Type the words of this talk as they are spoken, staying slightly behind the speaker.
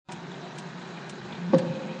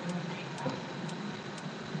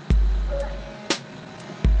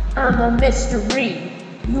I'm a mystery,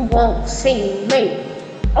 you won't see me.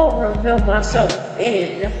 I'll reveal myself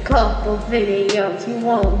in a couple videos, you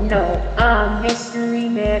won't know. I'm Mystery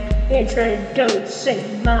Man,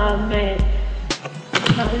 introducing my man.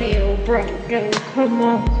 My little brother, come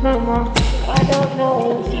on, come on. I don't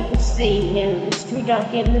know if you can see him, it's too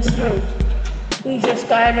dark in this room. We just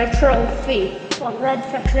got a trophy on Red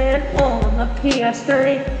Faction on the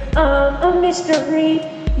PS3. I'm a mystery,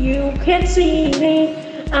 you can't see me.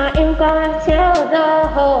 I am gonna tell the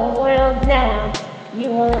whole world now.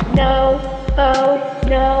 You won't know, oh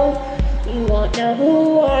no. You won't know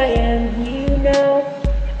who I am, you know.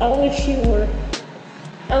 I wish you were.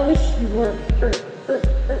 I wish you were.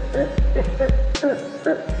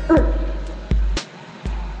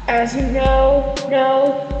 As you know,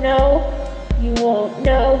 no. You won't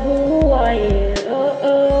know who I am,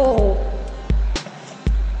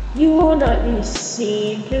 You will not be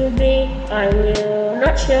seen to me, I will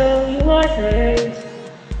not show you my face.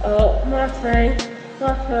 Oh, my face.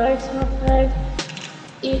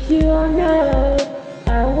 If you don't know,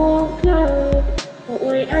 I won't go. But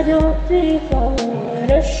wait, I don't think I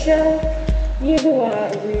wanna show you who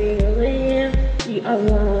I really am. I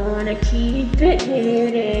wanna keep it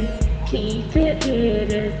hidden.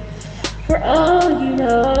 For all you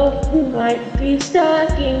know, you might be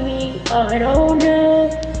stalking me. I don't know,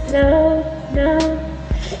 no.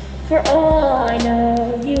 For all I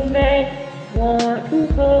know, you may want to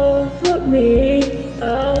comfort me.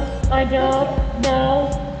 Oh, I don't know.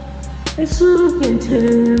 Let's look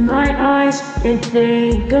into my eyes and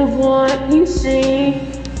think of what you see.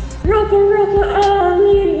 Ropa,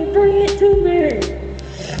 Ali, bring it to me.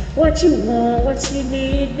 What you want, what you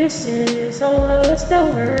need, this is almost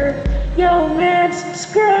over. Yo man,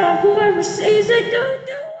 subscribe, whoever sees it, do